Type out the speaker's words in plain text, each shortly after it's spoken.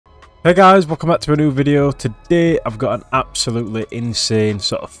Hey guys, welcome back to a new video. Today I've got an absolutely insane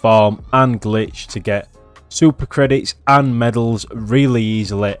sort of farm and glitch to get super credits and medals really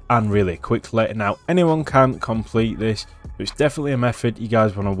easily and really quickly. Now anyone can complete this, but it's definitely a method you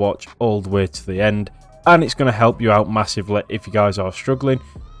guys want to watch all the way to the end, and it's going to help you out massively if you guys are struggling.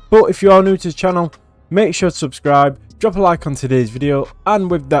 But if you are new to the channel, make sure to subscribe, drop a like on today's video,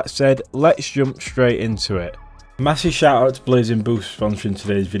 and with that said, let's jump straight into it. Massive shout out to Blazing Boost for sponsoring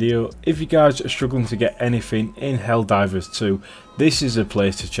today's video. If you guys are struggling to get anything in Helldivers 2, this is a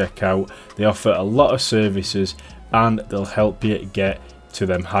place to check out. They offer a lot of services and they'll help you get to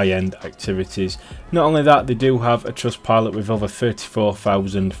them high-end activities. Not only that, they do have a Trustpilot with over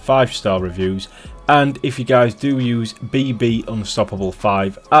 34,000 5-star reviews, and if you guys do use BB Unstoppable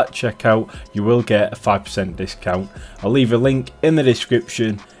 5 at checkout, you will get a 5% discount. I'll leave a link in the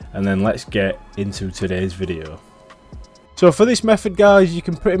description, and then let's get into today's video. So for this method guys, you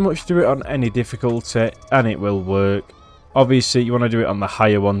can pretty much do it on any difficulty and it will work. Obviously you want to do it on the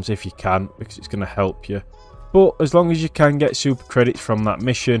higher ones if you can, because it's going to help you. But as long as you can get super credits from that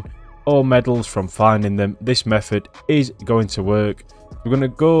mission or medals from finding them, this method is going to work. We're going to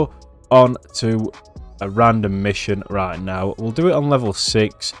go on to a random mission right now. We'll do it on level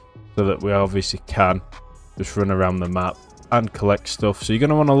 6 so that we obviously can just run around the map and collect stuff. So you're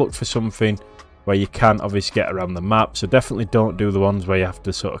going to want to look for something where you can obviously get around the map, so definitely don't do the ones where you have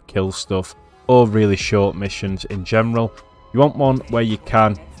to sort of kill stuff or really short missions in general. You want one where you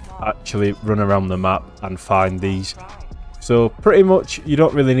can actually run around the map and find these. So pretty much you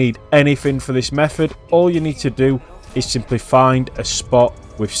don't really need anything for this method. All you need to do is simply find a spot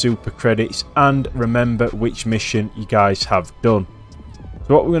with super credits and remember which mission you guys have done.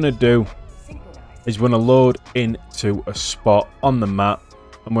 So what we're going to do is we're going to load into a spot on the map.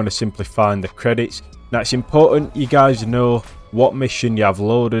 I'm going to simply find the credits. Now it's important you guys know what mission you have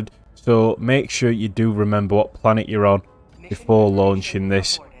loaded, so make sure you do remember what planet you're on before launching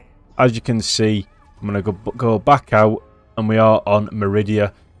this. As you can see, I'm going to go back out and we are on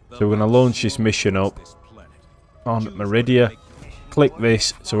Meridia. So we're going to launch this mission up on Meridia. Click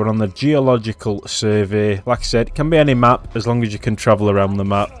this, so we're on the geological survey. Like I said, it can be any map as long as you can travel around the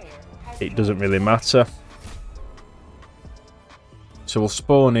map. It doesn't really matter. So we'll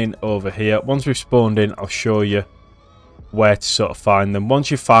spawn in over here. Once we've spawned in, I'll show you where to sort of find them. Once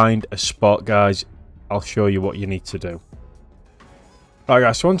you find a spot, guys, I'll show you what you need to do. Right,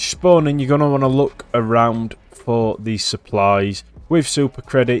 guys, so once you spawn in, you're going to want to look around for these supplies with super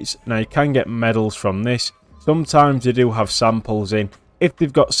credits. Now, you can get medals from this. Sometimes they do have samples in. If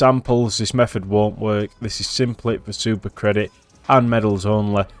they've got samples, this method won't work. This is simply for super credit and medals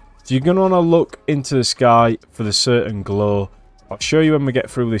only. So you're going to want to look into the sky for the certain glow. I'll show you when we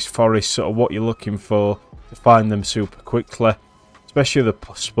get through this forest sort of what you're looking for to find them super quickly, especially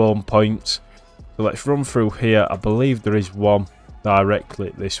the spawn points. So let's run through here. I believe there is one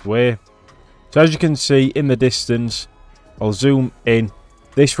directly this way. So as you can see in the distance, I'll zoom in.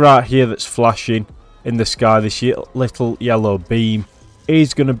 This right here that's flashing in the sky, this little yellow beam,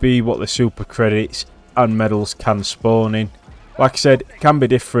 is going to be what the super credits and medals can spawn in. Like I said, it can be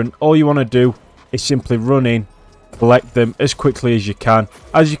different. All you want to do is simply run in, collect them as quickly as you can.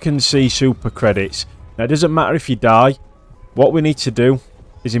 As you can see, super credits. Now it doesn't matter if you die. What we need to do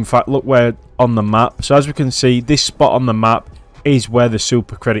is in fact look where on the map. So as we can see, this spot on the map is where the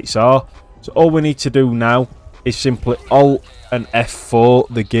super credits are. So all we need to do now is simply Alt and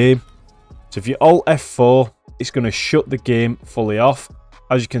F4 the game. So if you Alt F4, it's going to shut the game fully off.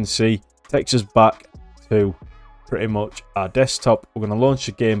 As you can see, it takes us back to pretty much our desktop. We're going to launch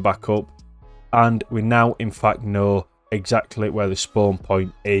the game back up, and we now in fact know exactly where the spawn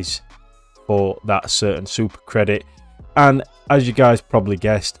point is for that certain super credit. And as you guys probably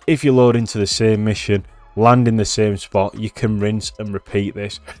guessed, if you load into the same mission, land in the same spot, you can rinse and repeat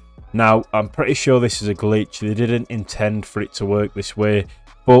this. Now I'm pretty sure this is a glitch. They didn't intend for it to work this way,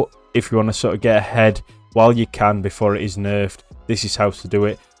 but if you want to sort of get ahead while you can before it is nerfed, this is how to do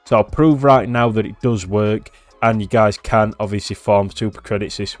it. So I'll prove right now that it does work, and you guys can obviously farm super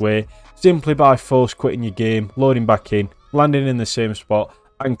credits this way simply by force quitting your game, loading back in, landing in the same spot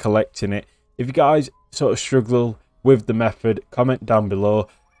and collecting it. If you guys sort of struggle with the method, comment down below,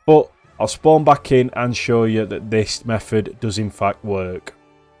 but I'll spawn back in and show you that this method does in fact work.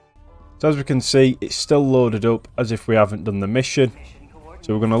 So as we can see, it's still loaded up as if we haven't done the mission.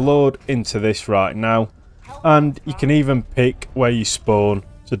 So we're going to load into this right now, and you can even pick where you spawn.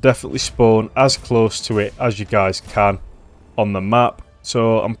 So definitely spawn as close to it as you guys can on the map.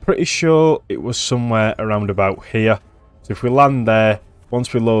 So I'm pretty sure it was somewhere around about here. So if we land there,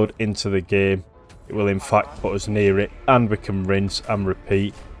 once we load into the game, it will in fact put us near it, and we can rinse and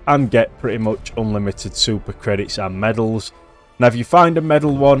repeat. and get pretty much unlimited super credits and medals. Now if you find a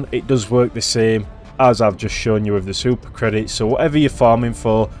medal one, it does work the same as I've just shown you with the super credits, so whatever you're farming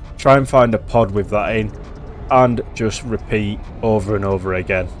for, try and find a pod with that in and just repeat over and over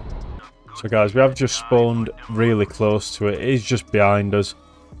again. So guys, we have just spawned really close to it. It is just behind us,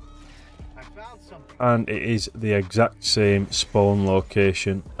 and it is the exact same spawn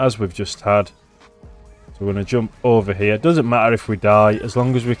location as we've just had. So we're going to jump over here. Doesn't matter if we die, as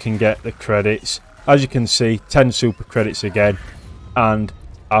long as we can get the credits. As you can see, 10 super credits again, and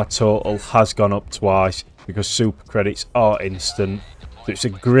our total has gone up twice because super credits are instant. So it's a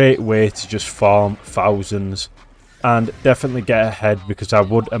great way to just farm thousands and definitely get ahead, because I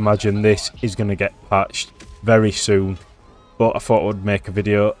would imagine this is going to get patched very soon. But I thought I would make a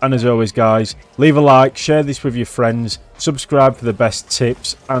video, and as always guys, leave a like, share this with your friends, subscribe for the best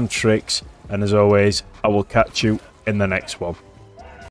tips and tricks, and as always, I will catch you in the next one.